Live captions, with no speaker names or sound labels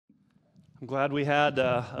I'm glad we had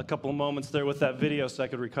a couple of moments there with that video so I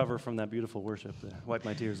could recover from that beautiful worship, wipe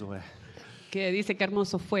my tears away. Que dice que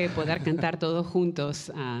hermoso fue poder cantar todos juntos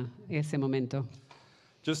a ese momento.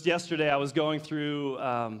 Just yesterday, I was going through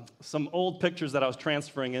some old pictures that I was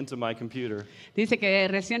transferring into my computer. Dice que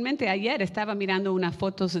recientemente ayer estaba mirando unas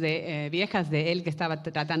fotos de, viejas de él que estaba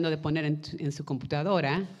tratando de poner en su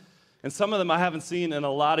computadora. And some of them I haven't seen in a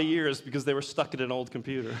lot of years because they were stuck in an old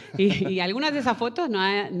computer. Y algunas de esas fotos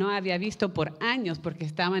no había visto por años porque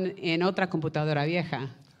estaban en otra computadora vieja.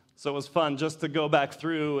 So it was fun just to go back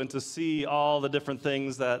through and to see all the different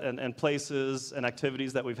things that and places and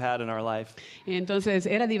activities that we've had in our life. Entonces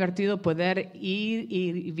era divertido poder ir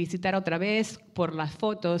y visitar otra vez por las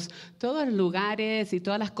fotos todos los lugares y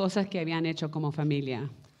todas las cosas que habían hecho como familia.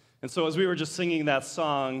 And so as we were just singing that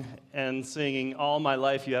song and singing All My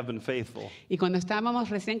Life You Have Been Faithful. Y cuando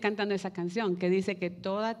estábamos recién cantando esa canción que dice que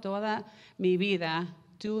toda mi vida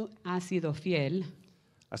tú has sido fiel.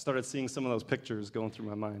 I started seeing some of those pictures going through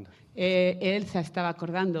my mind. Él se estaba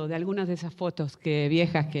acordando de algunas de esas fotos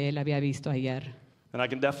viejas que él había visto ayer. And I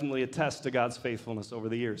can definitely attest to God's faithfulness over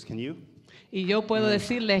the years. Can you? Y yo puedo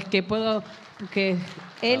decirles que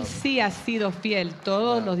él sí ha sido fiel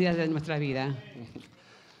todos los días de nuestra vida.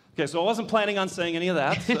 Okay, so I wasn't planning on saying any of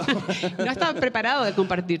that. So. No estaba preparado de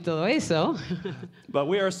compartir todo eso. But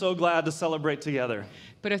we are so glad to celebrate together.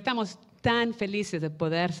 Pero estamos tan felices de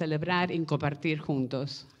poder celebrar y compartir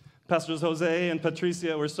juntos. Pastors Jose and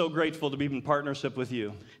Patricia, we're so grateful to be in partnership with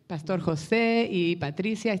you. Pastor José y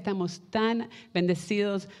Patricia, estamos tan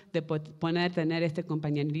bendecidos de tener este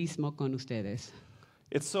compañerismo con ustedes.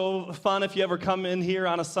 It's so fun if you ever come in here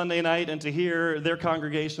on a Sunday night and to hear their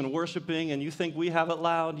congregation worshiping and you think we have it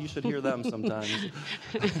loud, you should hear them sometimes.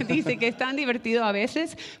 Dice que es tan divertido a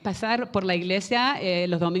veces pasar por la iglesia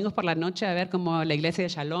los domingos por la noche a ver cómo la iglesia de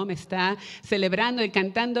Shalom está celebrando y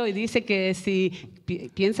cantando y dice que si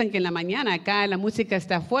piensan que en la mañana acá la música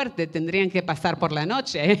está fuerte, tendrían que pasar por la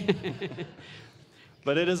noche.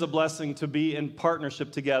 But it is a blessing to be in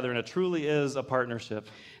partnership together, and it truly is a partnership.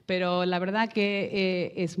 Pero la verdad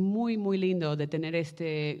que es muy, muy lindo de tener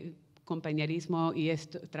este compañerismo y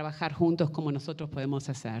trabajar juntos como nosotros podemos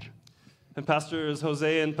hacer. And Pastors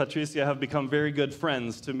Jose and Patricia have become very good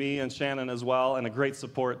friends to me and Shannon as well, and a great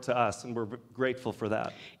support to us, and we're grateful for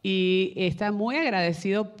that. Y está muy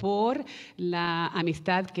agradecido por la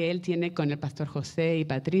amistad que él tiene con el Pastor José y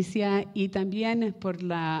Patricia y también por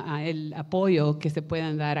el apoyo que se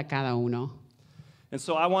pueden dar a cada uno. And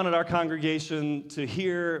so I wanted our congregation to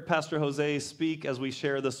hear Pastor Jose speak as we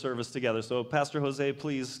share this service together. So Pastor Jose,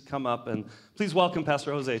 please come up and please welcome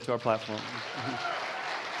Pastor Jose to our platform.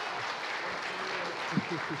 Thank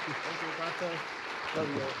you, Pastor. Love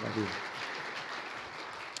you.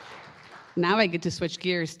 Now I get to switch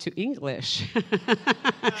gears to English.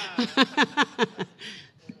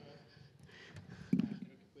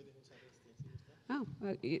 Oh,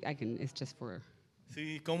 I can. It's just for.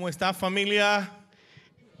 Sí, ¿cómo está familia?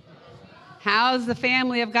 How's the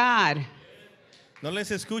family of God? No les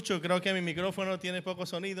escucho, creo que mi micrófono tiene poco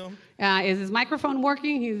sonido. Is his microphone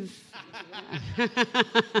working?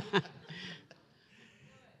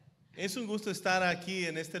 Es un gusto estar aquí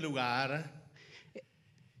en este lugar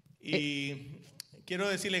y quiero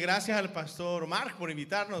decirle gracias al pastor Mark por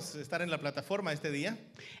invitarnos a estar en la plataforma este día.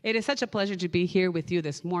 It is such a pleasure to be here with you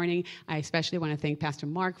this morning. I especially want to thank Pastor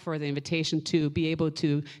Mark for the invitation to be able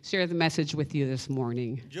to share the message with you this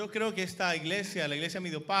morning. Yo creo que esta iglesia, la iglesia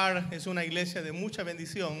Meadow Park, es una iglesia de mucha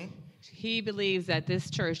bendición. He believes that this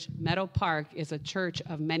church, Meadow Park, is a church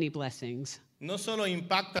of many blessings. No solo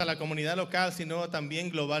impacta a la comunidad local, sino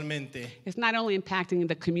también globalmente. It's not only impacting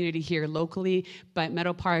the community here locally, but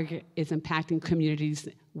Meadow Park is impacting communities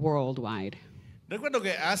worldwide. Recuerdo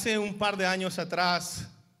que hace un par de años atrás,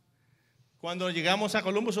 cuando llegamos a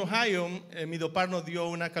Columbus, Ohio, Meadow Park nos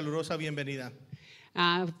dio una calurosa bienvenida.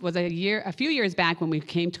 Was a few years back when we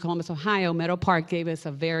came to Columbus, Ohio, Meadow Park gave us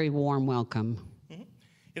a very warm welcome.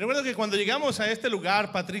 Y recuerdo que cuando llegamos a este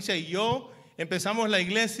lugar, Patricia y yo empezamos la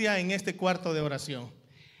iglesia en este cuarto de oración.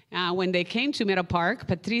 When they came to Meadow Park,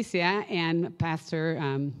 Patricia and Pastor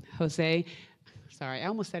Jose, sorry, I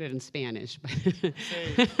almost said it in Spanish.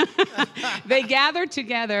 They gathered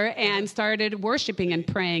together and started worshiping and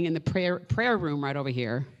praying in the prayer room right over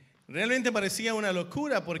here. Realmente parecía una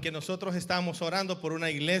locura porque nosotros estábamos orando por una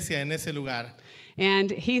iglesia en ese lugar. And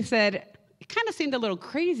he said, it kind of seemed a little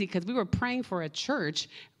crazy because we were praying for a church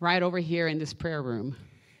right over here in this prayer room.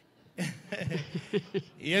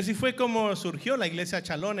 Y así fue como surgió la iglesia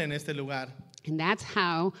Shalom en este lugar. And that's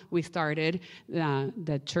how we started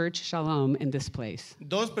the church Shalom in this place.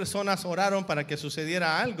 Dos personas oraron para que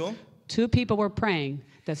sucediera algo. two people were praying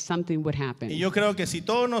that something would happen. Y yo creo que si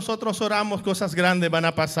todos nosotros oramos, cosas grandes van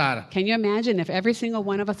a pasar. Can you imagine if every single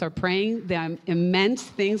one of us are praying the immense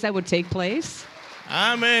things that would take place?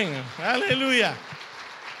 Amén. Aleluya.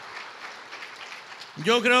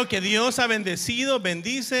 Yo creo que Dios ha bendecido,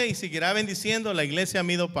 bendice y seguirá bendiciendo la iglesia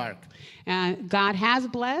Meadow Park. God has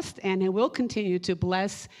blessed and He will continue to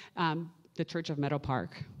bless the Church of Meadow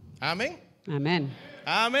Park. Amén. Amen.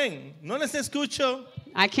 Amén. No les escucho.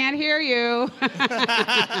 I can't hear you.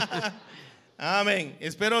 Amén.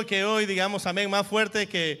 Espero que hoy digamos amén más fuerte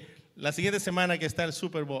que la siguiente semana que está el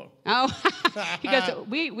Super Bowl. Oh, he goes,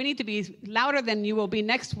 we need to be louder than you will be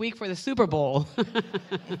next week for the Super Bowl.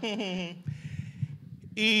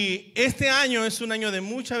 Y este año es un año de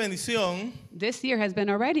mucha bendición. This year has been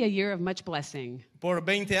already a year of much blessing Por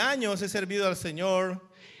 20 años he servido al Señor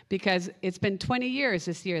because it's been 20 years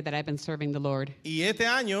this year that I've been serving the Lord. y este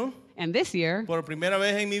año, And this year, por primera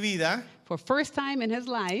vez en mi vida, for first time in his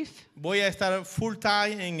life, voy a estar full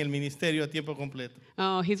time en el ministerio a tiempo completo.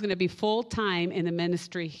 he's going to be full-time in the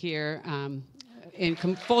ministry here, in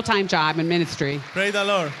full-time job in ministry. Praise the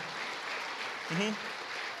Lord. Ujú.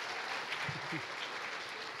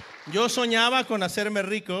 Yo soñaba con hacerme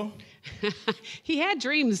rico. He had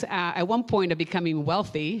dreams at one point of becoming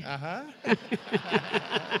wealthy. Ajá.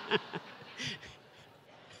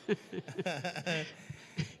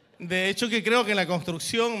 De hecho, que creo que en la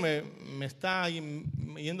construcción me está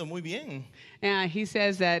yendo muy bien. He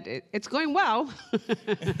says that it's going well.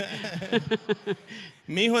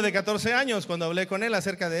 Mi hijo de 14 años, cuando hablé con él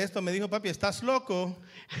acerca de esto, me dijo, papi, ¿estás loco?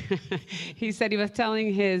 He said he was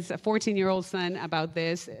telling his 14-year-old son about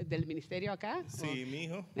this, del ministerio acá. Sí, mi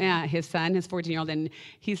hijo. Yeah, his son, his 14-year-old, and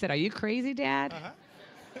he said, "Are you crazy, Dad? Ajá.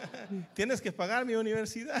 Tienes que pagar mi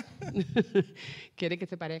universidad. ¿Quiere que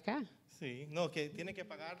se parezca?" Sí, no, que tiene que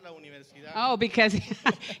pagar la universidad. Oh, because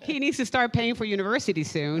he needs to start paying for university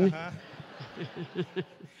soon. Ajá.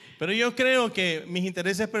 Pero yo creo que mis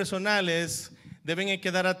intereses personales deben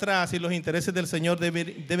quedar atrás y los intereses del Señor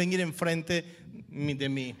deben ir enfrente de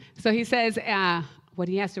mí. So he says what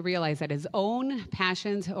he has to realize that his own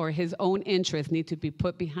passions or his own interests need to be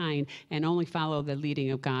put behind and only follow the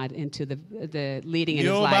leading of God into the leading in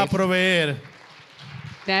his Dios va a life. proveer.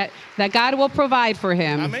 That God will provide for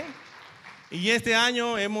him. Amén. Y este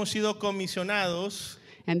año hemos sido comisionados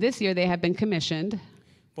And this year they have been commissioned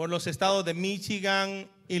por los estados de Michigan,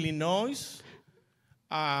 Illinois,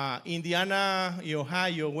 Indiana y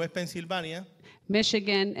Ohio, West Pennsylvania.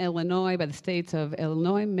 Michigan, Illinois, by the states of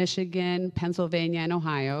Illinois, Michigan, Pennsylvania, and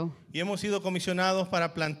Ohio. Y hemos sido comisionados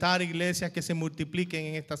para plantar iglesias que se multipliquen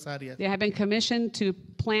en estas áreas. They have been commissioned to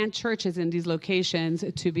plant churches in these locations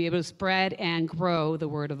to be able to spread and grow the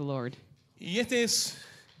word of the Lord. Y este es,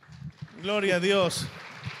 gloria a Dios,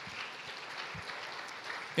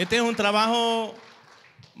 este es un trabajo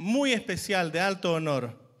muy especial, de alto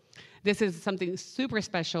honor. This is something super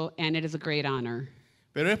special, and it is a great honor.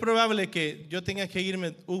 Pero es probable que yo tenga que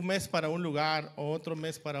irme un mes para un lugar o otro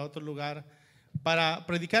mes para otro lugar para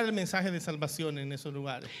predicar el mensaje de salvación en esos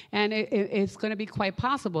lugares. And it's going to be quite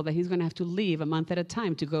possible that he's going to have to leave a month at a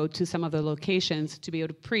time to go to some of the locations to be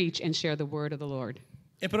able to preach and share the word of the Lord.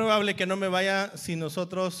 Es probable que no me vaya si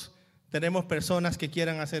nosotros tenemos personas que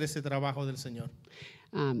quieran hacer ese trabajo del Señor.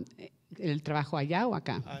 El trabajo allá o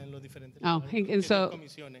acá? En los diferentes Oh, lugares, and porque so, hay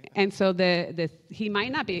comisiones. and so he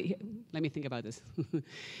might not be, let me think about this.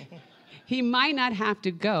 He might not have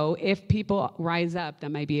to go if people rise up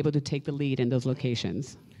that might be able to take the lead in those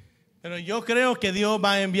locations. Pero yo creo que Dios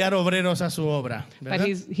va a enviar obreros a su obra, But ¿verdad?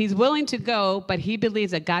 he's willing to go, but he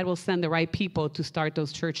believes that God will send the right people to start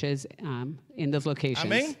those churches in those locations.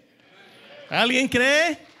 Amén. ¿Alguien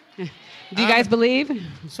cree? Do you guys believe?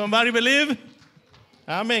 Somebody believe?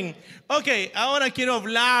 Amén. Ok, ahora quiero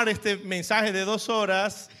hablar este mensaje de 2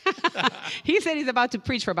 horas. He said he's about to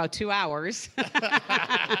preach for about 2 hours.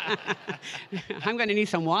 I'm going to need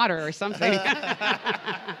some water or something.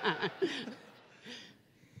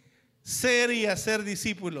 Ser y hacer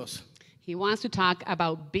discípulos. He wants to talk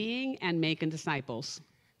about being and making disciples.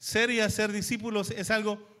 Ser y hacer discípulos es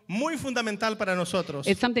algo muy fundamental para nosotros.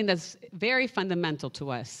 It's something that's very fundamental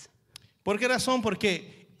to us. ¿Por qué razón?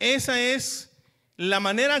 Porque esa es la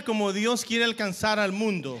manera como Dios quiere alcanzar al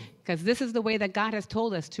mundo. Because this is the way that God has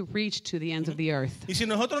told us to reach to the ends of the earth. Y si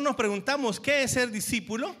nosotros nos preguntamos qué es ser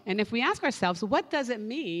discípulo, And if we ask ourselves, what does it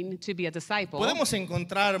mean to be a disciple? podemos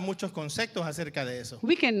encontrar muchos conceptos acerca de eso.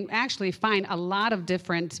 We can actually find a lot of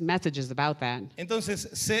different messages about that. Entonces,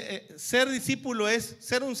 ser discípulo es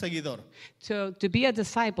ser un seguidor. To be a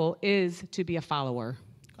disciple is to be a follower.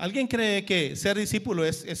 ¿Alguien cree que ser discípulo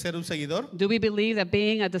es ser un seguidor? Do we believe that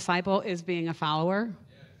being a disciple is being a follower?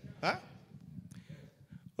 ¿Ah?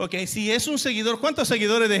 Ok, si es un seguidor, ¿cuántos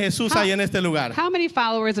seguidores de Jesús hay en este lugar? How many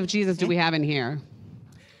followers of Jesus do we have in here?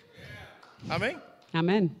 Amén.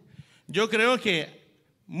 Amen. Yo creo que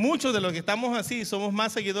muchos de los que estamos así somos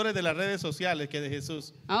más seguidores de las redes sociales que de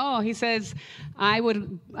Jesús. Oh, he says, I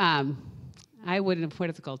would, what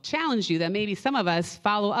is it called, challenge you that maybe some of us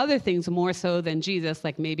follow other things more so than Jesus,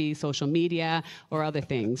 like maybe social media or other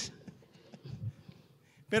things.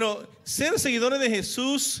 Pero ser seguidores de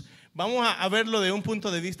Jesús, vamos a verlo de un punto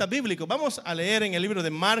de vista bíblico. Vamos a leer en el libro de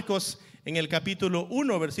Marcos, en el capítulo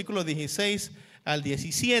 1, versículos 16 al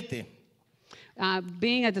 17.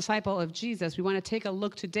 Being a disciple of Jesus, we want to take a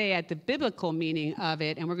look today at the biblical meaning of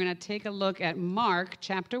it, and we're going to take a look at Mark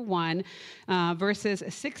chapter 1, verses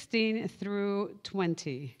 16 through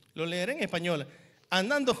 20. Lo leeré en español.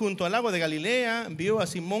 Andando junto al lago de Galilea, vio a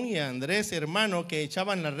Simón y a Andrés, hermano, que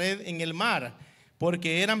echaban la red en el mar,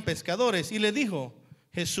 porque eran pescadores, y le dijo,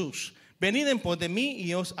 Jesús, venid en pos de mí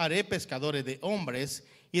y os haré pescadores de hombres.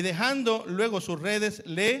 Y dejando luego sus redes,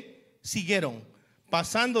 le siguieron.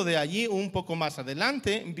 Pasando de allí un poco más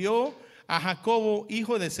adelante, vio a Jacobo,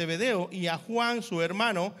 hijo de Zebedeo, y a Juan, su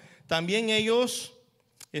hermano. También ellos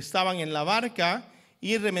estaban en la barca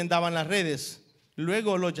y remendaban las redes.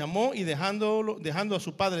 Luego los llamó y dejando a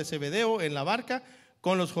su padre Zebedeo en la barca,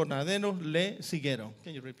 con los jornaleros le siguieron.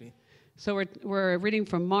 Can you repeat? So we're reading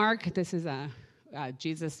from Mark. This is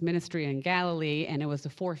Jesus' ministry in Galilee, and it was the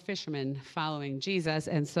 4 fishermen following Jesus.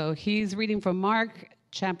 And so he's reading from Mark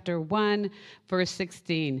chapter 1, verse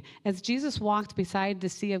 16. As Jesus walked beside the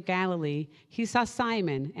Sea of Galilee, he saw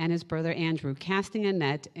Simon and his brother Andrew casting a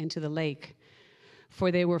net into the lake,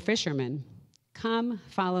 for they were fishermen. Come,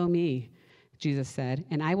 follow me, Jesus said,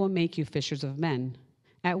 and I will make you fishers of men.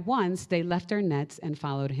 At once they left their nets and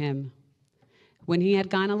followed him. When he had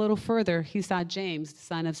gone a little further, he saw James,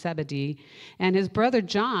 son of Zebedee, and his brother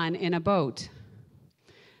John in a boat,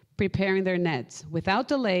 preparing their nets. Without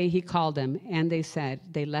delay, he called them, and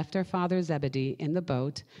they left their father Zebedee in the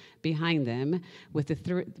boat behind them with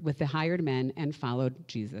the hired men and followed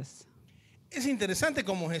Jesus. Es interesante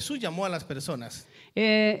cómo Jesús llamó a las personas.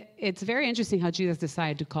 It's very interesting how Jesus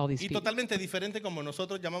decided to call these Y people. totalmente diferente como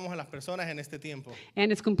nosotros llamamos a las personas en este tiempo.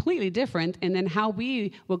 And it's completely different and then how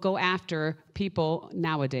we will go after people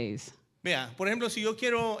nowadays. Vea, por ejemplo, si yo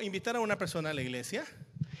quiero invitar a una persona a la iglesia,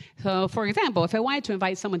 So, for example, if I wanted to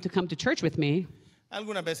invite someone to come to church with me,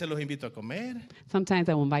 algunas veces los invito a comer, sometimes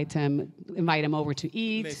I will invite them over to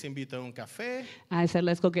eat. les invito a un café, I said,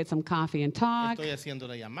 let's go get some coffee and talk. estoy haciendo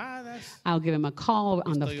las llamadas, I'll give them a call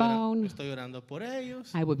on the phone. estoy orando por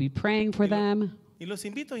ellos, I would be praying for them. y los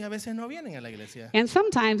invito y a veces no vienen a la iglesia. And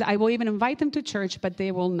sometimes I will even invite them to church, but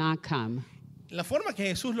they will not come. La forma que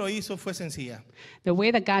Jesús lo hizo fue sencilla. The way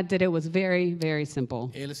that God did it was very, very simple.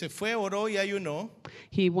 Él se fue, oró y ayunó,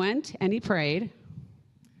 He went and he prayed.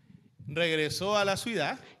 regresó a la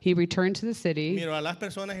ciudad, He returned to the city. miró a las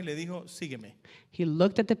personas y le dijo, sígueme. He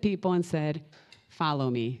looked at the people and said, follow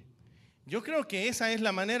me. Yo creo que esa es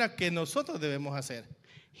la manera que nosotros debemos hacer.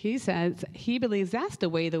 He says he believes that's the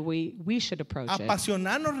way that we should approach it.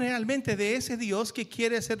 Apasionarnos realmente de ese Dios que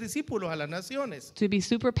quiere ser discípulos a las naciones. To be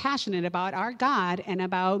super passionate about our God and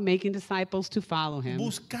about making disciples to follow him.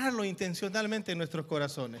 Buscarlo intencionalmente en nuestros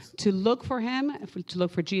corazones. To look for him, to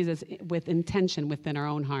look for Jesus with intention within our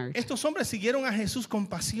own heart. Estos hombres siguieron a Jesús con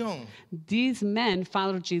pasión. These men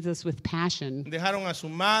followed Jesus with passion. Dejaron a su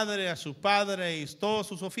madre, a su padre y todos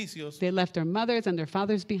sus oficios They left their mothers and their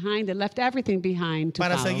fathers behind. They left everything behind to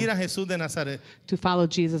para follow. seguir a Jesús de Nazaret. To follow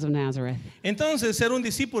Jesus of Nazareth. Entonces, ser un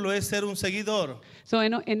discípulo es ser un seguidor. So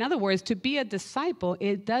in other words, to be a disciple,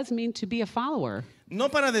 it does mean to be a follower. No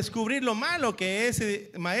para descubrir lo malo que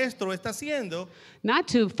ese maestro está haciendo, Not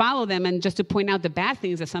to follow them and just to point out the bad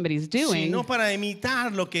things that somebody's doing, sino para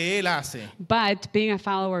imitar lo que él hace. but being a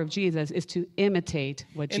follower of Jesus is to imitate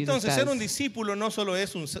what Jesus Entonces, ser un does. discípulo no solo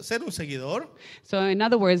es ser un seguidor, So in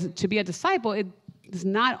other words, to be a disciple, it does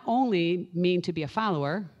not only mean to be a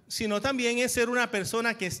follower, sino también es ser una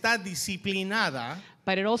persona que está disciplinada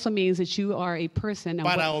but it also means that you are a person,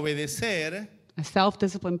 para obedecer a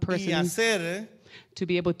self-disciplined y person, hacer to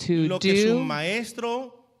be able to lo que su do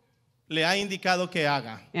maestro le ha indicado que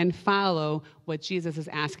haga. and follow what Jesus is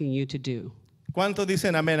asking you to do. ¿Cuántos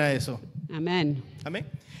dicen amén a eso? Amen. Amén.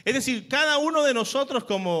 Es decir, cada uno de nosotros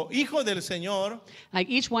como hijos del Señor, Like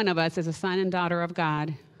each one of us is a son and daughter of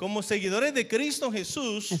God, como seguidores de Cristo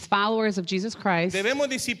Jesús, as followers of Jesus Christ, debemos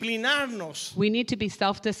disciplinarnos we need to be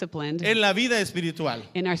self-disciplined en la vida espiritual.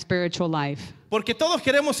 in our spiritual life. Porque todos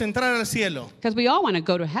queremos entrar al cielo. Because we all want to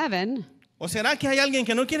go to heaven. ¿O será que hay alguien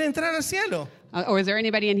que no quiere entrar al cielo? Or is there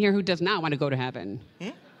anybody in here who does not want to go to heaven?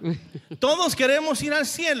 Todos queremos ir al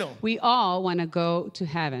cielo. We all want to go to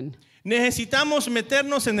heaven. Necesitamos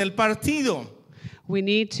meternos en el partido, We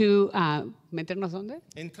need to ¿meternos dónde?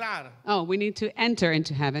 entrar. Oh, we need to enter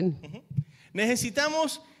into heaven.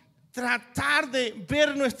 Necesitamos tratar de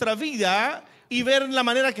ver nuestra vida y ver la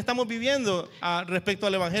manera que estamos viviendo respecto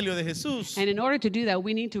al Evangelio de Jesús. And in order to do that,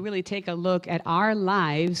 we need to really take a look at our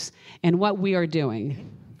lives and what we are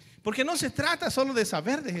doing. Porque no se trata solo de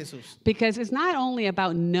saber de Jesús. Because it's not only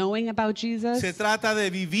about knowing about Jesus, Se trata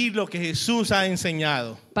de vivir lo que Jesús ha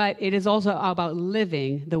enseñado. but it is also about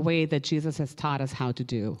living the way that Jesus has taught us how to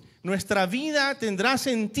do. Nuestra vida tendrá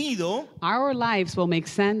sentido Our lives will make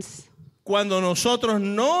sense cuando nosotros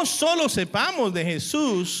no solo sepamos de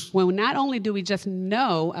Jesús, when not only do we just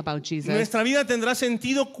know about Jesus, nuestra vida tendrá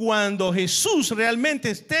sentido cuando Jesús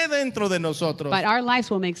realmente esté dentro de nosotros. but our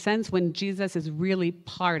lives will make sense when Jesus is really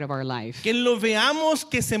part of our life. Que lo veamos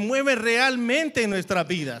que se mueve realmente en nuestras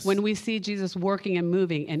vidas. When we see Jesus working and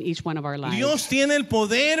moving in each one of our lives. Dios tiene el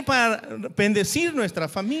poder para bendecir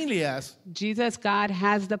nuestras familias. Jesus, God,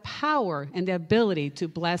 has the power and the ability to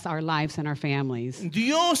bless our lives and our families.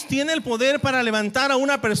 Dios tiene el poder para levantar a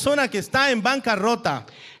una persona que está en bancarrota.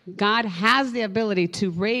 God has the ability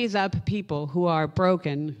to raise up people who are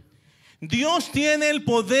broken. Dios tiene el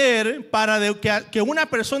poder para que una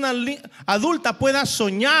persona adulta pueda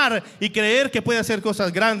soñar y creer que puede hacer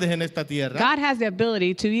cosas grandes en esta tierra. God has the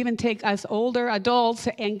ability to even take us older adults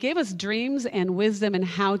and give us dreams and wisdom in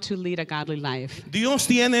how to lead a godly life. Dios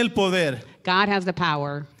tiene el poder. God has the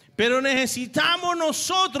power. Pero necesitamos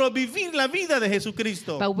nosotros vivir la vida de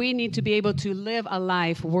Jesucristo. But we need to be able to live a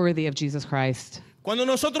life worthy of Jesus Christ. Cuando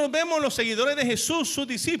nosotros vemos los seguidores de Jesús, sus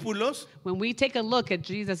discípulos, When we take a look at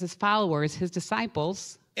Jesus' followers, his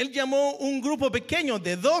disciples, Él llamó un grupo pequeño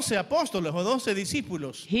de 12 apóstoles o 12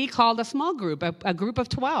 discípulos. he called a small group, a group of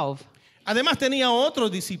 12. Además tenía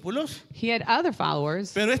otros discípulos, He had other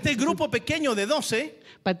followers, pero este grupo pequeño de 12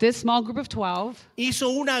 but this small group of 12, hizo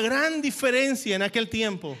una gran diferencia en aquel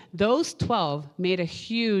tiempo those 12 made a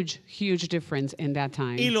huge, huge difference in that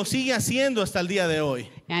time y lo sigue haciendo hasta el día de hoy.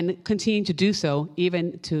 and continue to do so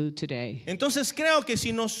even to today. Entonces creo que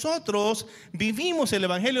si nosotros vivimos el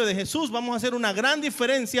Evangelio de Jesús, vamos a hacer una gran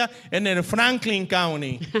diferencia en el Franklin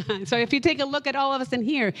County. So if you take a look at all of us in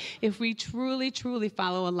here, if we truly, truly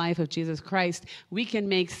follow a life of Jesus Christ, we can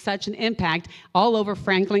make such an impact all over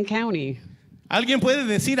Franklin County. ¿Alguien puede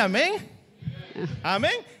decir amén?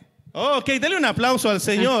 Amén. Oh, ok, dele un aplauso al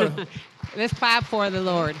Señor. Let's clap for the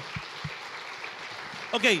Lord.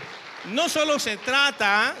 Ok, no solo se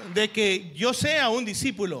trata de que yo sea un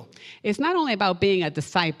discípulo, It's not only about being a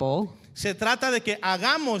disciple, se trata de que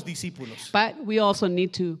hagamos discípulos. but we also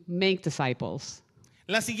need to make disciples.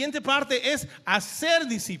 La siguiente parte es hacer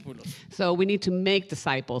discípulos. So we need to make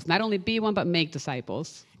disciples, not only be one, but make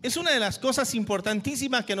disciples. Es una de las cosas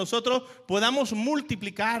importantísimas que nosotros podamos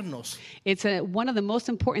multiplicarnos. It's one of the most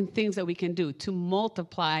important things that we can do to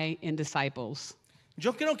multiply in disciples.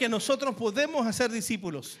 Yo creo que nosotros podemos hacer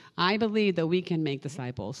discípulos. I believe that we can make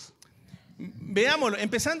disciples, Veámoslo,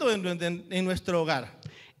 empezando en nuestro hogar.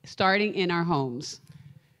 starting in our homes.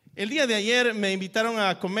 El día de ayer me invitaron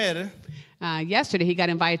a comer. Yesterday, he got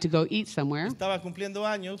invited to go eat somewhere. Estaba cumpliendo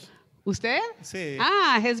años. ¿Usted? Sí.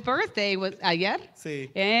 Ah, his birthday was ayer? Sí.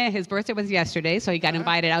 Yeah, his birthday was yesterday, so he got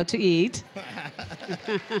invited out to eat.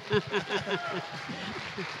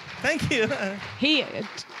 Thank you. He,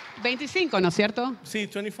 25, ¿no es cierto? Sí,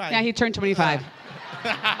 25. Yeah, he turned 25.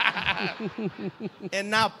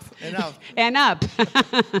 Enough. And up.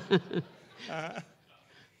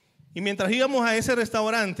 Y mientras íbamos a ese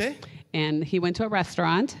restaurante, And he went to a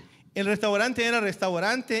restaurant. el restaurante era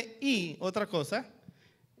restaurante y otra cosa.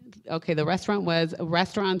 Okay, the restaurant was a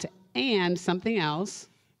restaurant and something else.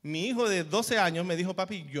 Mi hijo de 12 años me dijo,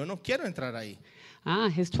 papi, yo no quiero entrar ahí.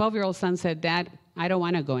 His 12-year-old son said, Dad, I don't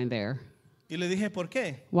want to go in there. Y le dije, ¿por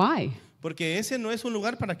qué? Why? Porque ese no es un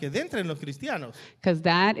lugar para que entren los cristianos. Because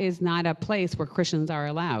that is not a place where Christians are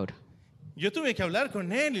allowed. Yo tuve que hablar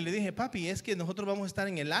con él y le dije, papi, es que nosotros vamos a estar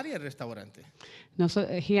en el área del restaurante. No, so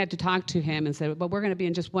he had to talk to him and said, but we're going to be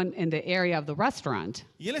in just one in the area of the restaurant.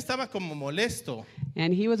 Y él estaba como molesto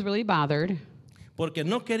And he was really bothered porque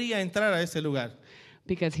no quería entrar a ese lugar.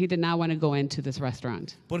 because he did not want to go into this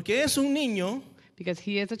restaurant. Porque es un niño Because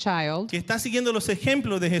he is a child que está siguiendo los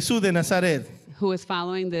ejemplos de Jesús de Nazaret. who is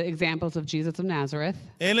following the examples of Jesus of Nazareth.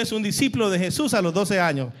 Él es un discípulo de Jesús a los 12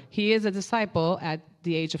 años. He is a disciple at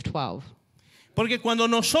the age of 12. Porque cuando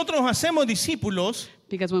nosotros hacemos discípulos,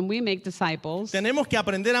 Because when we make disciples, tenemos que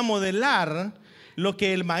aprender a modelar lo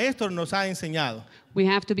que el maestro nos ha enseñado. we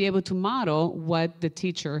have to be able to model what the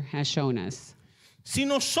teacher has shown us. Si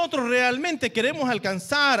nosotros realmente queremos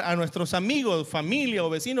alcanzar a nuestros amigos, familia o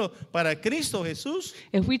vecinos para Cristo Jesús,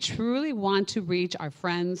 If we truly want to reach our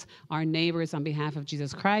friends, our neighbors on behalf of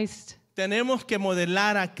Jesus Christ, tenemos que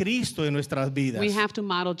modelar a Cristo en nuestras vidas. we have to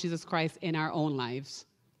model Jesus Christ in our own lives.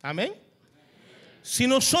 Amén. Si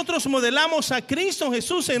nosotros modelamos a Cristo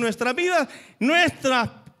Jesús en nuestra vida, nuestros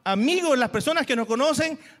amigos, las personas que nos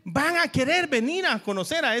conocen, van a querer venir a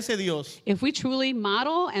conocer a ese Dios. If we truly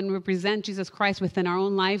model and represent Jesus Christ within our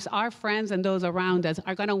own lives, our friends and those around us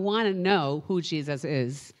are going to want to know who Jesus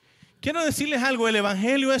is. Quiero decirles algo, el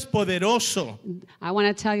Evangelio es poderoso. I want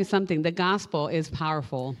to tell you something. The gospel is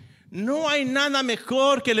powerful. No hay nada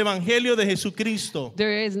mejor que el Evangelio de Jesucristo.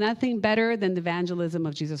 There is nothing better than the evangelism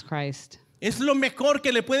of Jesus Christ. Es lo mejor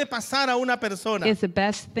que le puede pasar a una persona. It's the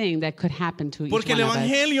best thing that could happen to each Porque one el of us.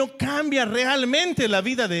 Evangelio cambia realmente la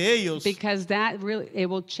vida de ellos. Because that really, it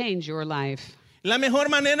will change your life. La mejor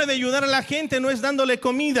manera de ayudar a la gente no es dándole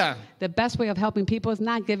comida, The best way of helping people is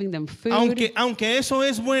not giving them food, aunque eso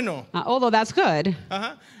es bueno. although that's good.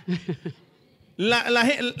 Ajá.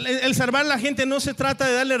 El salvar a la gente no se trata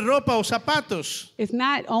de darle ropa o zapatos. It's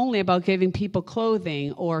not only about giving people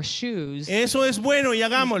clothing or shoes, Eso es bueno y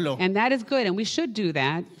hagámoslo. and that is good, and we should do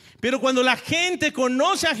that. Pero cuando la gente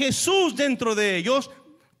conoce a Jesús dentro de ellos,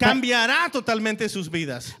 cambiará totalmente sus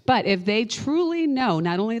vidas. But if they truly know,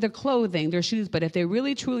 not only their clothing, their shoes, but if they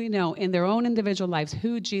really truly know in their own individual lives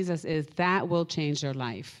who Jesus is, that will change their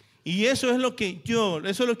life. Y eso es lo que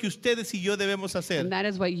ustedes y yo debemos hacer. And that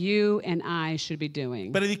is what you and I should be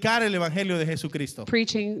doing. Predicar el Evangelio de Jesucristo.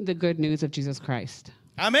 Preaching the good news of Jesus Christ.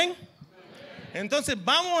 Amén. Entonces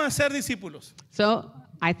vamos a ser discípulos. So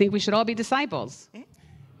I think we should all be disciples.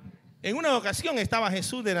 En una ocasión estaba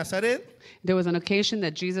Jesús de Nazaret There was an occasion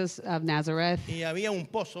that Jesus of Nazareth, y había un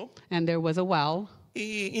pozo and there was a well,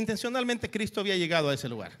 y intencionalmente Cristo había llegado a ese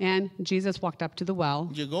lugar. and Jesus walked up to the well,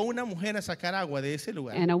 Llegó una mujer a sacar agua de ese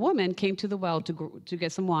lugar and a woman came to the well to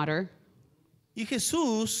get some water, y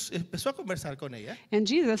Jesús empezó a conversar con ella and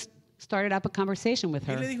Jesus started up a conversation with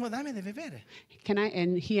y le her. dijo, dame de beber.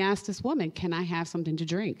 And he asked this woman, "Can I have something to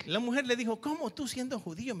drink?" La mujer le dijo, ¿cómo tú siendo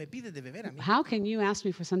judío me pides de beber a mí? How can you ask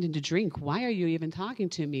me for something to drink? Why are you even talking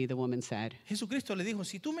to me? The woman said. Jesucristo le dijo,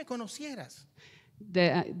 si tú me conocieras,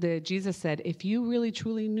 Jesus said, if you really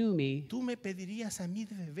truly knew me, tú me pedirías a mí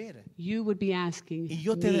de beber. you would be asking Y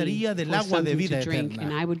yo te me daría del for agua de something vida to drink, eterna.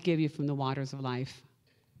 and I would give you from the waters of life.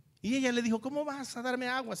 Y ella le dijo, ¿cómo vas a darme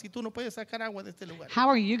agua si tú no puedes sacar agua de este lugar? How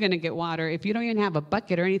are you going to get water if you don't even have a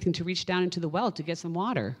bucket or anything to reach down into the well to get some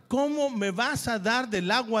water? ¿Cómo me vas a dar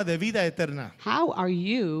del agua de vida eterna? How are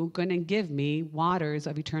you going to give me waters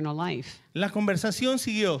of eternal life? La conversación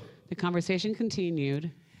siguió The conversation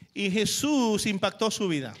continued, y Jesús impactó su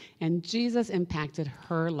vida and Jesus impacted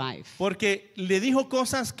her life porque le dijo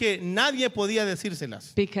cosas que nadie podía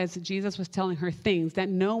decírselas. because Jesus was telling her things that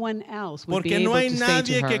no one else would be Porque no able hay to say to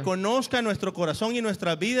nadie que her, conozca nuestro corazón y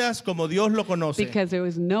nuestras vidas como Dios lo conoce. because there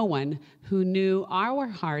was no one who knew our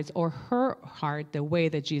hearts or her heart the way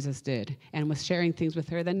that Jesus did and was sharing things with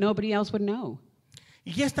her that nobody else would know.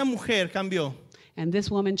 Y esta mujer cambió. And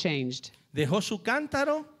this woman changed. Dejó su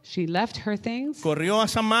cántaro, She left her things. corrió a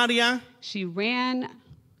Samaria She ran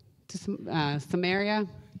to Samaria,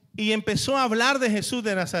 y empezó a hablar de Jesús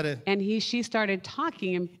de Nazaret. and she started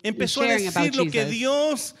talking and Empezó a sharing about decir lo que Jesus.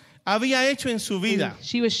 Dios había hecho en su vida.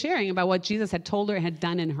 She was sharing about what Jesus had told her and had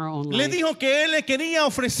done in her own Le life. dijo que él le quería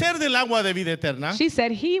ofrecer del agua de vida eterna. She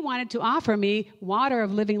said he wanted to offer me water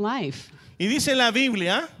of living life. Y dice la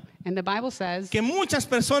Biblia And the Bible says que muchas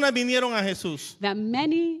personas vinieron a Jesús. that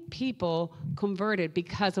many people converted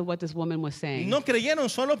because of what this woman was saying. No creyeron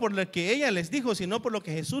solo por lo que ella les dijo, sino por lo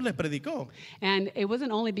que Jesús les predicó. And it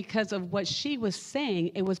wasn't only because of what she was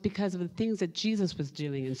saying, it was because of the things that Jesus was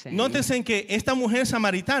doing and saying. Nótense que esta mujer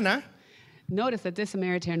samaritana Notice that this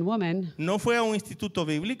Samaritan woman no fue a un instituto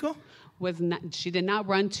bíblico, she did not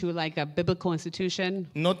run to like a biblical institution.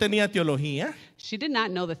 no tenía teología, She did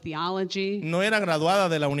not know the theology. no era graduada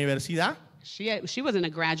de la universidad, She wasn't a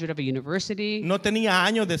graduate of a university. no tenía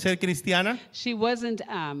años de ser cristiana, She wasn't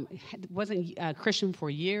a Christian for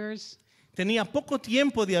years. tenía poco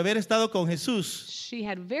tiempo de haber estado con Jesús She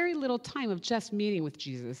had very little time of just meeting with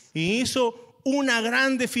Jesus. y hizo una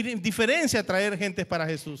gran diferencia traer gente para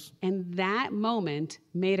Jesús. And that moment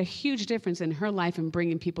made a huge difference in her life in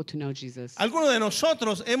bringing people to know Jesus. Algunos de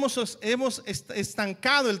nosotros hemos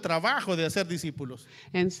estancado el trabajo de hacer discípulos.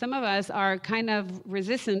 And some of us are kind of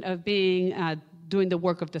resistant of doing the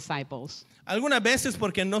work of disciples. Algunas veces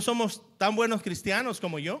porque no somos tan buenos cristianos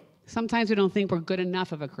como yo, Sometimes we don't think we're good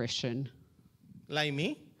enough of a Christian. like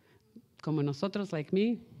me. Como nosotros, like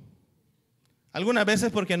me. Algunas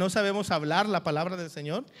veces porque no sabemos hablar la palabra del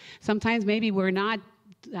Señor. Sometimes maybe we're not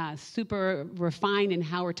super refined in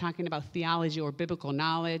how we're talking about theology or biblical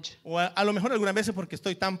knowledge. O a lo mejor algunas veces porque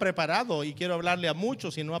estoy tan preparado y quiero hablarle a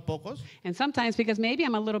muchos y no a pocos. And sometimes because maybe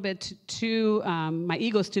I'm a little bit too, my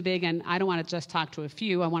ego's too big and I don't want to just talk to a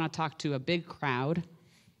few, I want to talk to a big crowd.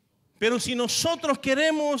 Pero si nosotros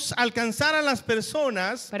queremos alcanzar a las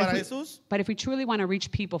personas But para if, Jesús, but if we truly want to reach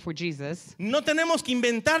people for Jesus, no tenemos que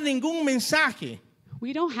inventar ningún mensaje.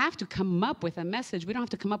 we don't have to come up with a message. We don't have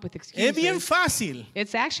to come up with Es bien excuses. fácil.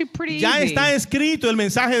 It's actually pretty Ya easy. está escrito el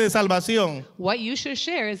mensaje de salvación. What you should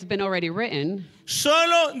share has been already written.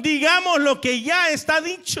 Solo digamos lo que ya está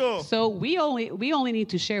dicho. So we only need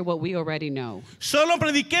to share what we already know. Solo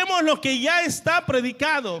prediquemos lo que ya está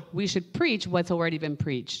predicado. We should preach what's already been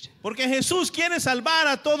preached. Porque Jesús quiere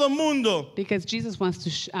salvar a todo mundo. Because Jesus wants to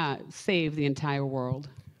save the entire world.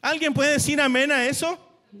 ¿Alguien puede decir amén a eso?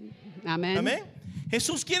 Amen? Amén.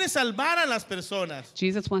 Jesús quiere salvar a las personas.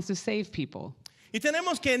 Jesus wants to save people. Y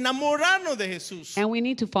tenemos que enamorarnos de Jesús. And we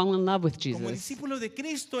need to fall in love with Como Jesus. discípulos de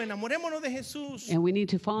Cristo, enamorémonos de Jesús. And we need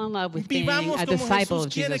to fall in love with being Vivamos a como disciple Jesús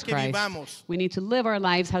of quiere Jesus que Christ. vivamos. We need to live our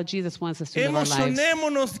lives how Jesus wants us to live our lives.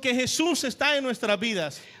 Emocionémonos que Jesús está en nuestras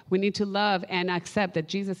vidas. We need to love and accept that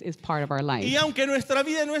Jesus is part of our life. Y aunque nuestra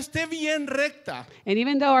vida no esté bien recta, And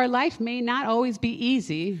even though our life may not always be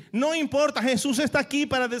easy, no importa, Jesús está aquí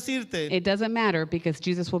para decirte it doesn't matter because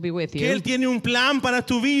Jesus will be with que you. Él tiene un plan para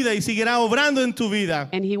tu vida y seguirá obrando en tu vida.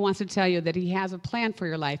 And he wants to tell you that he has a plan for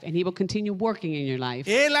your life and he will continue working in your life.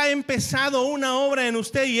 Él ha empezado una obra en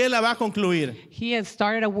usted y Él la va a concluir. He has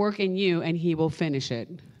started a work in you and he will finish it.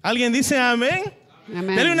 ¿Alguien dice amén?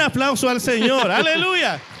 Amen. Dele un aplauso al Señor.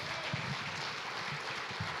 Aleluya.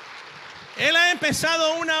 Él ha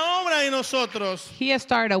empezado una obra en nosotros. He has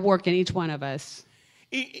started a work in each one of us.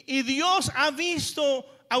 Y Dios ha visto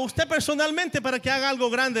a usted personalmente para que haga algo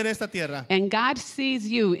grande en esta tierra. And God sees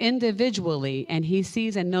you individually and he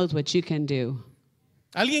sees and knows what you can do.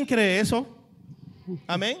 ¿Alguien cree eso?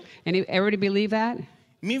 Amén. And everybody believe that?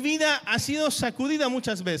 Mi vida ha sido sacudida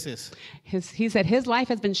muchas veces. He said his life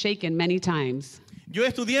has been shaken many times. Yo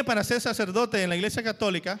estudié para ser sacerdote en la Iglesia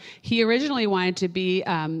Católica. He originally wanted to be,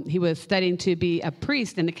 he was studying to be a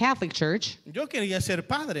priest in the Catholic Church. Yo quería ser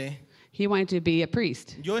padre. He wanted to be a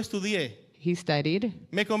priest. Yo estudié. He studied.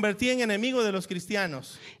 Me convertí en enemigo de los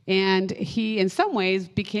cristianos. And he, in some ways,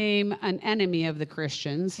 became an enemy of the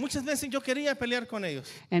Christians. Muchas veces yo quería pelear con ellos.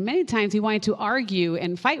 And many times he wanted to argue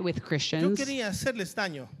and fight with Yo Christians. quería hacerles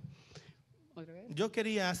daño. Yo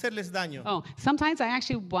quería hacerles daño. Oh, sometimes I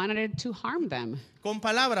actually wanted to harm them. Con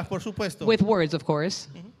palabras, por supuesto. With words, of course.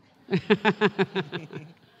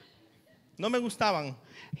 No me gustaban.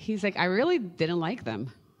 He's like, I really didn't like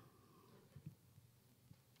them.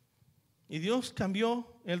 Y Dios cambió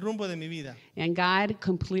el rumbo de mi vida. And God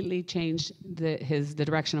completely changed the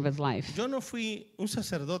direction of his life. Yo no fui un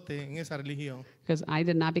sacerdote en esa religión. Because I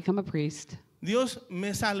did not become a priest. Dios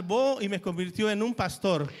me salvó y me convirtió en un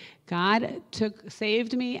pastor. God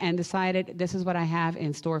saved me and decided this is what I have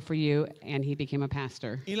in store for you, and he became a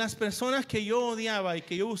pastor. Y las personas que yo odiaba y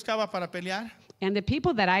que yo buscaba para pelear, And the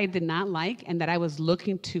people that I did not like and that I was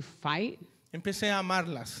looking to fight, empecé a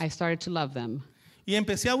amarlas. I started to love them. Y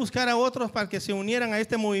empecé a buscar a otros para que se unieran a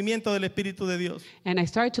este movimiento del Espíritu de Dios. And I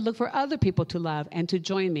started to look for other people to love and to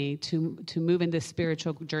join me to move in this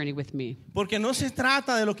spiritual journey with me. Porque no se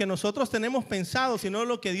trata de lo que nosotros tenemos pensado, sino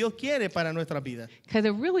lo que Dios quiere para nuestra vida. Because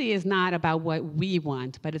it really is not about what we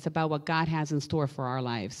want, but it's about what God has in store for our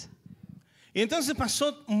lives. Y entonces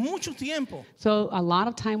pasó mucho tiempo. So a lot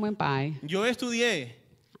of time went by. Yo estudié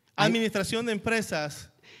administración de empresas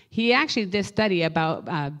He actually did study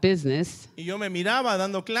about business. y yo me miraba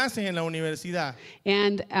dando clases en la universidad.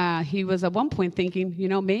 And he was at one point thinking, you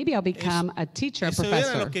know, maybe I'll become a teacher, a Eso era lo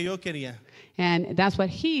professor. que yo quería. And that's what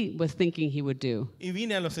he was thinking he would do. Y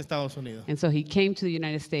vine a los Estados Unidos. And so he came to the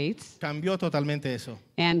United States, Cambió totalmente eso.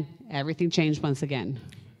 and everything changed once again.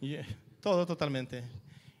 Todo totalmente.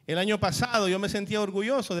 El año pasado yo me sentía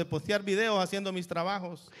orgulloso de postear videos haciendo mis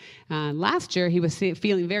trabajos. Last year, he was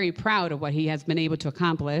feeling very proud of what he has been able to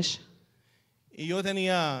accomplish. Y yo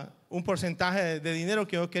tenía un porcentaje de dinero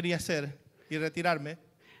que yo quería hacer y retirarme.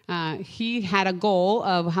 He had a goal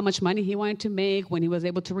of how much money he wanted to make when he was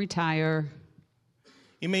able to retire.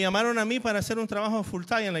 Y me llamaron a mí para hacer un trabajo full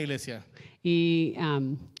time en la iglesia.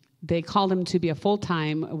 They called him to be a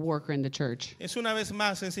full-time worker in the church. Es una vez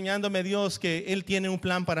más enseñándome Dios que Él tiene un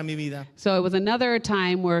plan para mi vida. So it was another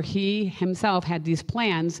time where he himself had these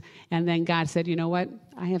plans, and then God said, you know what?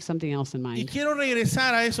 I have something else in Y mind. quiero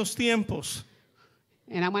regresar a esos tiempos.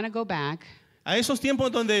 And I want to go back A esos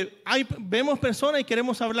tiempos donde vemos personas y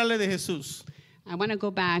queremos hablarle de Jesús. I want to go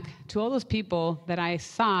back to all those people that I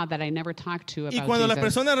saw that I never talked to Y about cuando las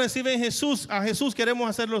Jesus. personas reciben a Jesús queremos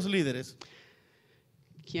hacerlos líderes.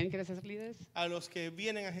 ¿Quién quiere ser líderes? A los que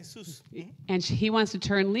vienen a Jesús. And he wants to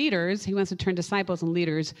turn leaders, he wants to turn disciples and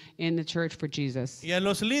leaders in the church for Jesus. Y a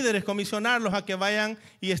los líderes comisionarlos a que vayan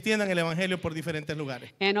y extiendan el evangelio por diferentes lugares.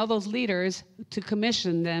 And all those leaders to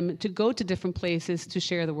commission them to go to different places to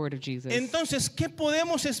share the word of Jesus. Entonces, ¿qué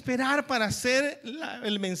podemos esperar para hacer,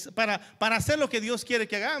 para hacer lo que Dios quiere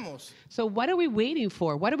que hagamos? So what are we waiting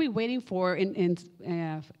for? What are we waiting for in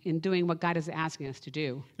doing what God is asking us to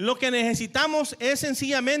do? Lo que necesitamos es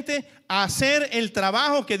sencillamente hacer el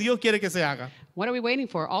trabajo que Dios quiere que se haga. What are we waiting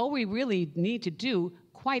for? All we really need to do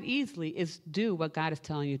quite easily is do what God is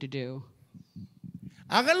telling you to do.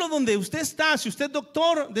 Hágalo donde usted está. Si usted es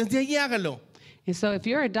doctor, desde allí hágalo. And so if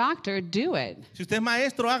you're a doctor, do it. Si usted es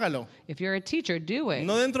maestro, hágalo. If you're a teacher, do it.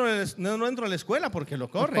 No dentro de la escuela porque lo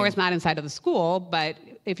Of corren. course, not inside of the school, but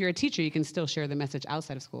if you're a teacher, you can still share the message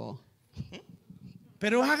outside of school.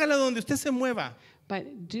 Pero hágalo donde usted se mueva.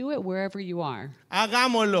 But do it wherever you are.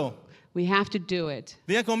 Hagámoslo. We have to do it.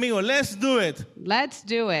 Diga conmigo, let's do it. Let's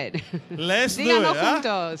do it. Let's do Díganos it.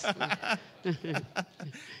 ¿Ah? juntos.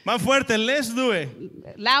 Más fuerte, let's do it.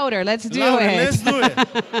 Louder, let's do Louder, it. let's do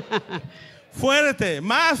it. Fuerte,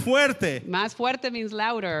 más fuerte. Más fuerte means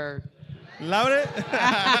louder. Laure,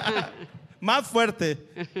 más fuerte.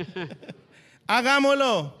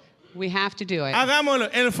 Hagámoslo. We have to do it. Hagámoslo.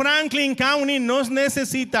 El Franklin County nos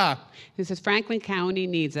necesita. This is Franklin County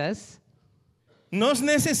needs us. Nos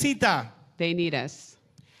necesita. They need us.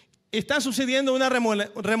 Está sucediendo una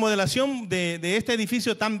remodelación de este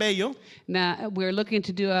edificio tan bello. Now, we're looking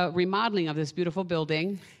to do a remodeling of this beautiful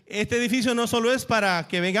building. Este edificio no solo es para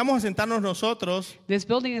que vengamos a sentarnos nosotros. This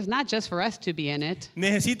building is not just for us to be in it,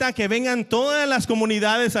 Necesita que vengan todas las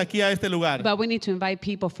comunidades aquí a este lugar. but we need to invite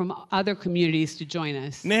people from other communities to join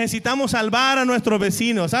us. Necesitamos salvar a nuestros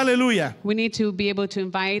vecinos. Aleluya. We need to be able to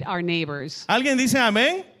invite our neighbors. ¿Alguien dice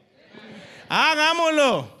amén?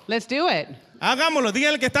 Hagámoslo. Let's do it. Hagámoslo.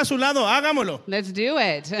 Dígale que está a su lado. Hagámoslo. Let's do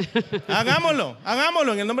it. Hagámoslo.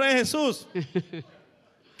 Hagámoslo en el nombre de Jesús.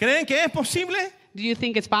 ¿Creen que es posible? Do you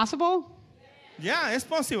think it's possible? Yeah, it's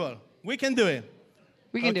possible. We can do it.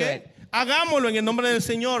 We can do Okay? it. Hagámoslo en el nombre del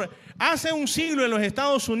Señor. Hace un siglo en los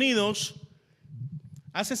Estados Unidos,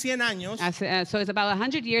 hace 100 años, So it's about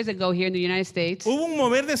 100 years ago here in the United States, hubo un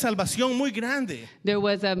mover de salvación muy grande. there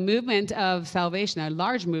was a movement of salvation, a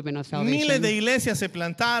large movement of Miles salvation. de iglesias se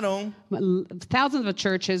plantaron, Thousands of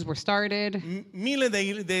churches were started, miles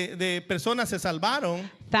de personas se salvaron,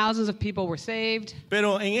 thousands of people were saved,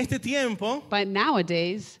 pero en este tiempo but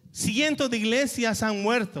nowadays, cientos de iglesias han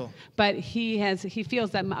muerto. but he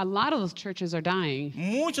feels that a lot of those churches are dying.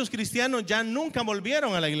 Muchos cristianos ya nunca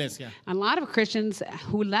volvieron a la iglesia, A lot of Christians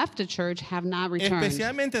who left the church have not returned,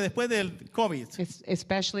 especialmente después del COVID.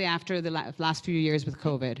 especially after the last few years with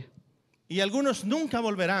COVID. Y algunos nunca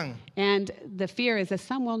volverán. And the fear is that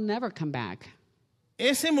some will never come back.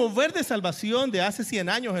 Ese mover de salvación de hace 100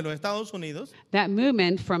 años en los Estados Unidos That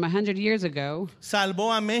movement from 100 years ago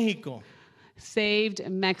salvó a México, saved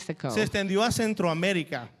Mexico se extendió a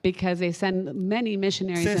Centroamérica, because they sent many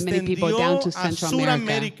missionaries se and many people extendió down to a Central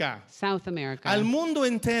America, Suramérica, South America. al mundo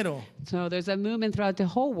entero. So there's a movement throughout the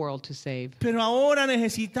whole world to save. Pero ahora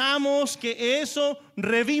necesitamos que eso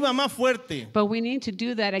reviva más fuerte, But we need to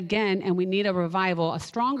do that again, and we need a revival, a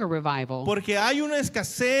stronger revival, porque hay una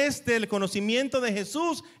escasez del conocimiento de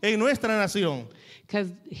Jesús en nuestra nación.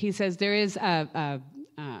 because he says there is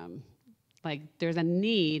there's a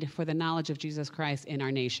need for the knowledge of Jesus Christ in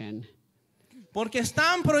our nation. Porque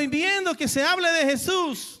están prohibiendo que se hable de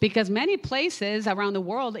Jesús. Because many places around the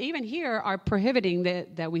world, even here, are prohibiting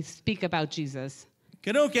that we speak about Jesus.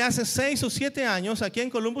 Creo que hace 6 o 7 años aquí en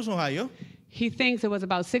Columbus, Ohio, He thinks it was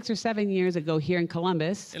about 6 or 7 years ago here in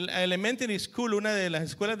Columbus, el Elementary School, una de las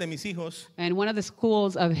escuelas de mis hijos, and one of the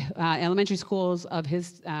schools of elementary schools of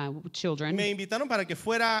his children, me invitaron para que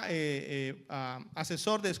fuera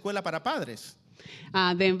asesor de escuela para padres.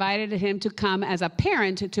 they invited him to come as a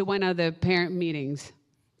parent to one of the parent meetings.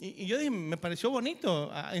 Y yo dije, me pareció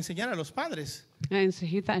bonito enseñar a los padres. And so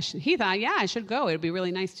he thought, yeah, I should go. It would be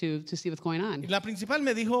really nice to see what's going Y on. la principal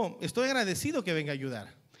me dijo, estoy agradecido que venga a ayudar.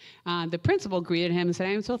 The principal greeted him and said,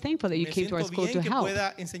 I'm so thankful that you Me came to our siento school bien to que help.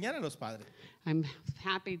 pueda enseñar a los padres. I'm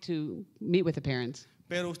happy to meet with the parents.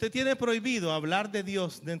 Pero usted tiene prohibido hablar de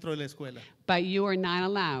Dios dentro de la escuela. But you are not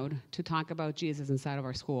allowed to talk about Jesus inside of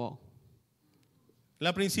our school.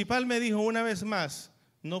 La principal me dijo una vez más,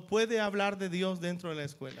 no puede hablar de Dios dentro de la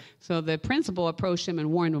escuela. So the principal approached him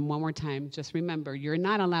and warned him one more time, just remember, you're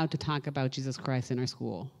not allowed to talk about Jesus Christ in our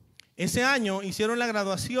school. Ese año hicieron la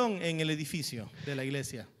graduación en el edificio de la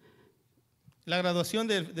iglesia. La graduación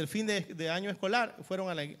del fin de año escolar fueron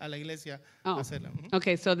a la iglesia a hacerla. Ujú.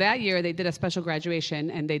 Okay, so that year they did a special graduation,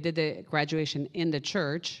 and they did the graduation in the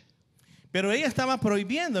church. Pero ella estaba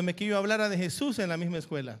prohibiéndome que yo hablara de Jesús en la misma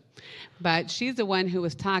escuela. But she's the one who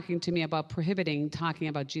was talking to me about prohibiting talking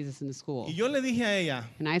about Jesus in the school. Y yo le dije a ella,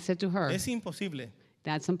 And I said to her, es imposible.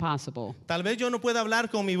 that's impossible. Tal vez yo no pueda hablar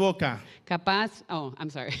con mi boca, Capaz, I'm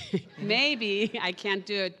sorry. Maybe I can't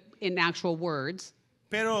do it in actual words,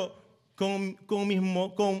 pero con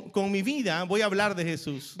mi vida voy a hablar de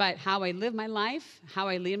Jesús. but how I live my life, how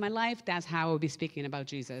I lead my life, that's how I will be speaking about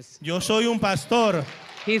Jesus. Yo soy un pastor.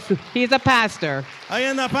 He's a pastor. I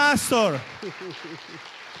am a pastor.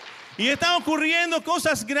 Y están ocurriendo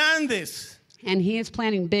cosas grandes And he is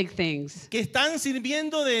planning big things. que están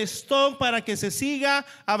sirviendo de stock para que se siga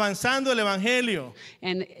avanzando el evangelio.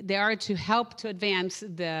 And they are to help to advance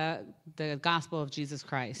the gospel of Jesus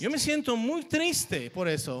Christ. Yo me siento muy triste por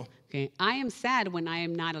eso. Okay. I am sad when I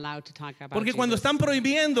am not allowed to talk about Porque cuando Jesus. están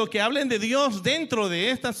prohibiendo que hablen de Dios dentro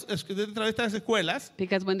de estas escuelas,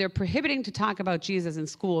 Because when they're prohibiting to talk about Jesus in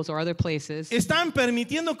schools or other places, están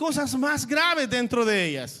permitiendo cosas más graves dentro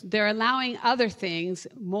de ellas. they're allowing other things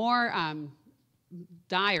more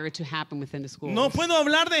dire to happen within the schools. No puedo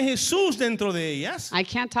hablar de Jesús dentro de ellas, I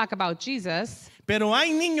can't talk about Jesus, pero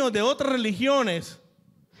hay niños de otras religiones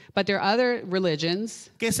but there are other religions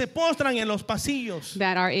que se postran en los pasillos,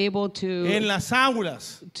 that are able to en las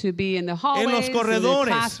aulas, be in the hallways, in the corredores,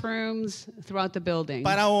 classrooms, throughout the building.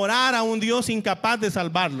 para orar a un Dios incapaz de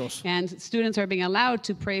salvarlos. And students are being allowed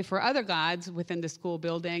to pray for other gods within the school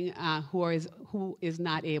building who is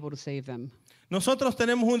not able to save them. Nosotros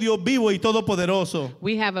tenemos un Dios vivo y todopoderoso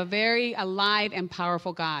We have a very alive and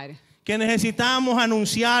powerful God que necesitamos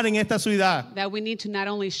anunciar en esta ciudad. that we need to not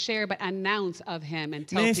only share but announce of him and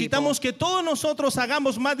tell people. Necesitamos que todos nosotros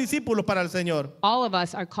hagamos más discípulos para el Señor. All of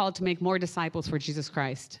us are called to make more disciples for Jesus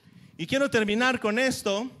Christ. Y quiero terminar con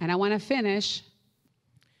esto. And I want to finish.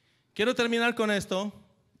 Quiero terminar con esto.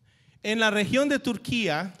 En la región de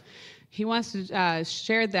Turquía, He wants to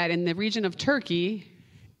share that in the region of Turkey,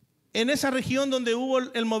 en esa región donde hubo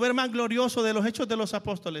el mover más glorioso de los hechos de los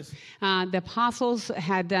apóstoles, the apostles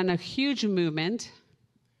had done a huge movement.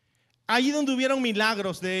 allí donde hubieron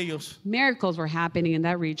milagros de ellos, Miracles were happening in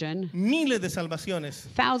that region. miles de salvaciones.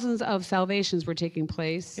 Thousands of salvations were taking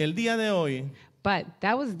place. El día de hoy, But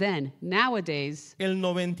that was then. Nowadays, el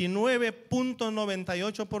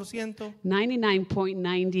 99.98%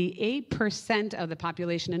 99.98% of the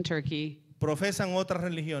population in Turkey profesan otras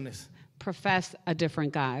religiones. profess a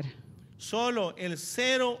different God. Solo el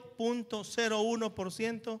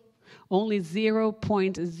 0.01% Only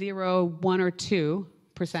 0.01 or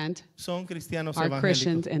 2% son cristianos are evangélicos.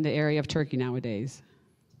 Christians in the area of Turkey nowadays.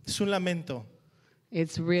 Es un lamento,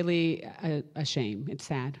 It's really a shame. It's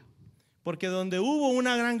sad. porque donde hubo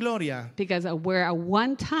una gran gloria, Because where at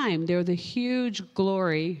one time there was a huge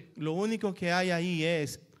glory, lo único que hay ahí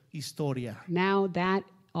es historia. now that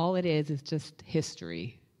all it is just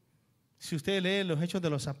history. Si usted lee los hechos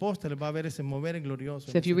de los apóstoles, va a ver ese mover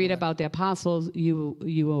glorioso. So if you read about the apostles, you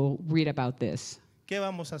will read about this. ¿Qué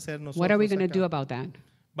vamos a hacer nosotros? What are we going to acá? do about that?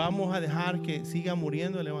 ¿Vamos a dejar que siga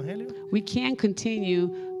muriendo el evangelio? We can't continue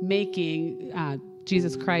making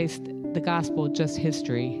Jesus Christ, the gospel, just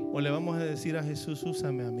history. ¿O le vamos a decir a Jesús,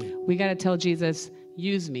 úsame a mí We got to tell Jesus,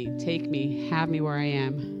 use me, take me, have me where I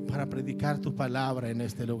am, para predicar tu palabra en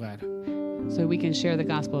este lugar? so we can share the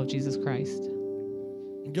gospel of Jesus Christ.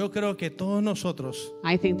 Yo creo que todos nosotros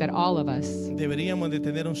I think that all of us, deberíamos de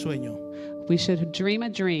tener un sueño, we should dream a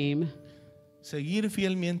dream seguir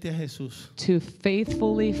fielmente a Jesús to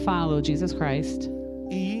faithfully follow Jesus Christ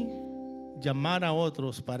y llamar a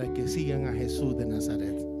otros para que sigan a Jesús de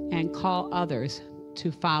Nazaret. and call others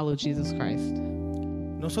to follow Jesus Christ.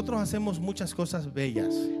 Nosotros hacemos muchas cosas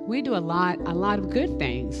bellas, We do a lot of good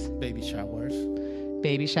things. baby showers,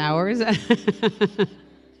 Baby showers,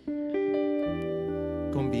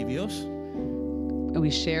 convivios, we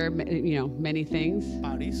share, many things,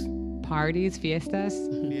 parties, parties, fiestas.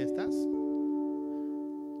 fiestas,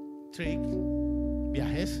 trips,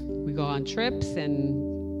 viajes, We go on trips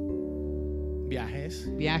and viajes,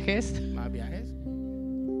 viajes. más viajes.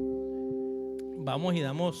 Vamos y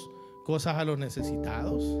damos cosas a los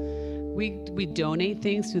necesitados. We donate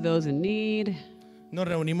things to those in need. Nos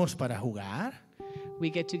reunimos para jugar. We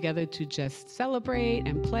get together to just celebrate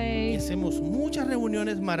and Y play. hacemos muchas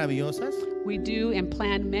reuniones maravillosas We do and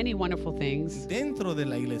plan many wonderful things dentro de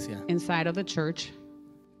la iglesia. inside of the church.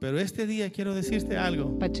 Pero este día quiero decirte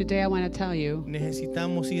algo. But today I want to tell you,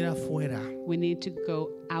 Necesitamos ir afuera. we need to go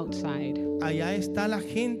outside. Allá está la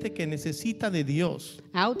gente que necesita de Dios.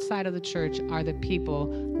 Outside of the church are the people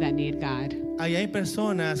that need God. Allá hay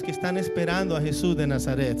personas que están esperando a Jesús de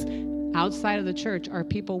Nazaret. Outside of the church are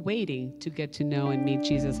people waiting to get to know and meet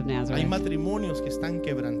Jesus of Hay Nazareth. matrimonios que están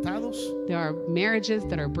quebrantados. There are marriages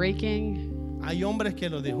that are breaking, Hay hombres que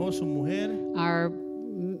lo dejó su mujer. are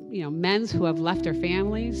men who have left their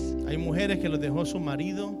families, Hay mujeres que lo dejó su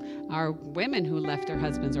marido. are women who left their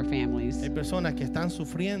husbands or families. Hay personas que están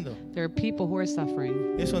sufriendo. There are people who are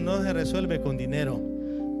suffering. Eso no se resuelve con dinero.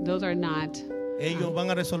 Those are not. Ellos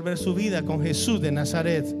van a resolver su vida con Jesús de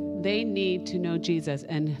Nazaret. They need to know Jesus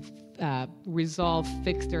and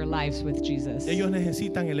fix their lives with Jesus. Ellos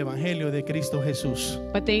necesitan el evangelio de Cristo Jesús.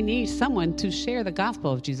 But they need someone to share the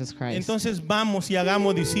gospel of Jesus Christ. Entonces vamos y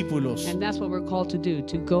hagamos discípulos. And that's what we're called to do,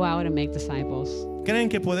 to go out and make disciples. ¿Creen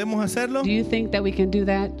que podemos hacerlo? Do you think that we can do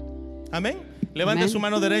that? Amén. Levante Amén. su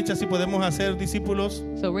mano derecha si podemos hacer discípulos.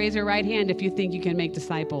 So raise your right hand if you think you can make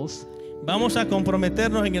disciples. Vamos a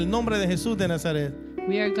comprometernos en el nombre de Jesús de Nazaret.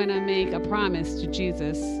 We are going to make a promise to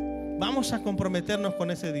Jesus. Vamos a comprometernos con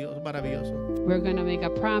ese Dios maravilloso. We're going to make a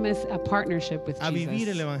promise, a partnership with A vivir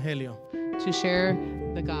el Jesus evangelio to share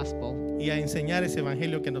the gospel y a enseñar ese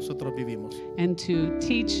evangelio que nosotros vivimos. and to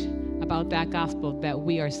teach about that gospel that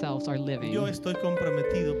we ourselves are living. Yo estoy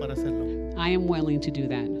comprometido para hacerlo. I am willing to do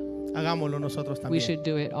that. Hagámoslo nosotros We también. should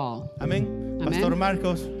do it all. Amén. Amén. Pastor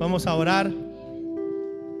Marcos, vamos a orar.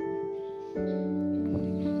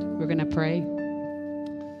 We're going to pray.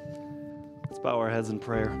 Let's bow our heads in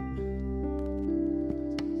prayer.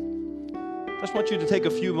 I just want you to take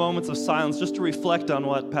a few moments of silence just to reflect on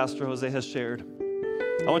what Pastor Jose has shared.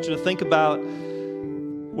 I want you to think about,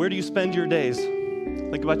 where do you spend your days?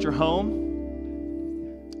 Think about your home.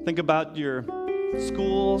 Think about your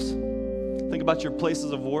schools. Think about your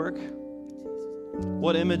places of work.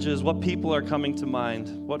 What images, what people are coming to mind?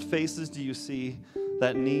 What faces do you see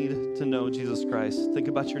that need to know Jesus Christ? Think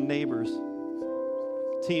about your neighbors,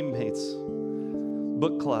 teammates,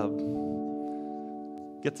 book club.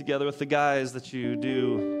 Get together with the guys that you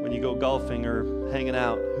do when you go golfing or hanging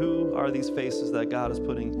out. Who are these faces that God is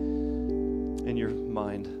putting in your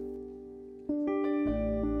mind?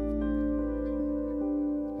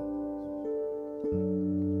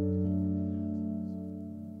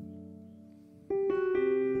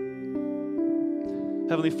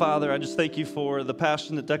 Heavenly Father, I just thank you for the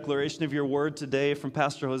passionate declaration of your word today from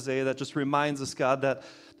Pastor Jose that just reminds us, God,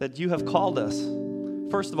 that you have called us,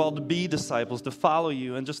 first of all, to be disciples, to follow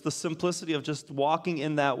you, and just the simplicity of just walking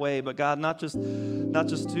in that way. But God, not just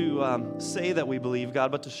to say that we believe,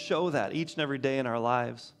 God, but to show that each and every day in our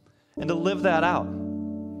lives and to live that out.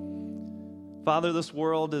 Father, this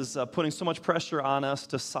world is putting so much pressure on us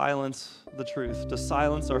to silence the truth, to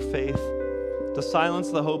silence our faith, to silence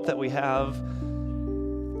the hope that we have,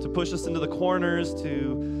 to push us into the corners,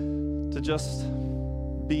 to just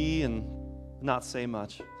be and not say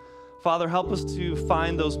much. Father, help us to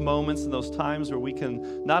find those moments and those times where we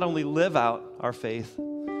can not only live out our faith,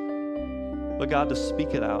 but God, to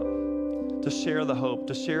speak it out, to share the hope,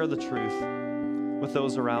 to share the truth with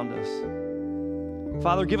those around us.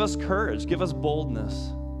 Father, give us courage, give us boldness,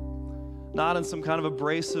 not in some kind of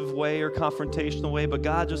abrasive way or confrontational way, but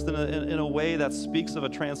God, just in a way that speaks of a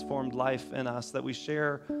transformed life in us, that we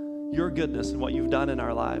share your goodness and what you've done in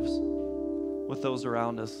our lives with those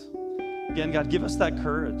around us. Again, God, give us that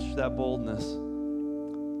courage, that boldness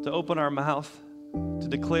to open our mouth, to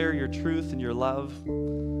declare your truth and your love,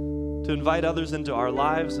 to invite others into our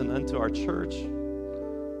lives and into our church.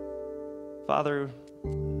 Father,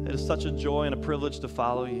 it is such a joy and a privilege to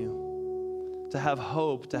follow you, to have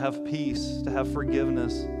hope, to have peace, to have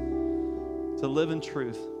forgiveness, to live in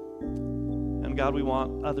truth. And God, we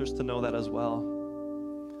want others to know that as well.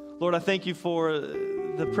 Lord, I thank you for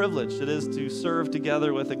the privilege it is to serve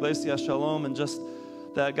together with Iglesia Shalom, and just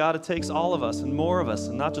that, God, it takes all of us and more of us,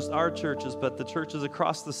 and not just our churches, but the churches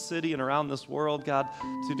across the city and around this world, God,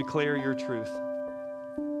 to declare your truth.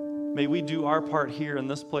 May we do our part here in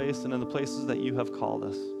this place and in the places that you have called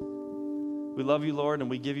us. We love you, Lord, and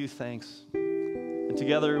we give you thanks. And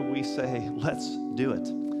together we say, let's do it.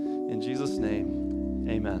 In Jesus' name,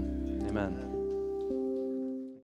 amen. Amen.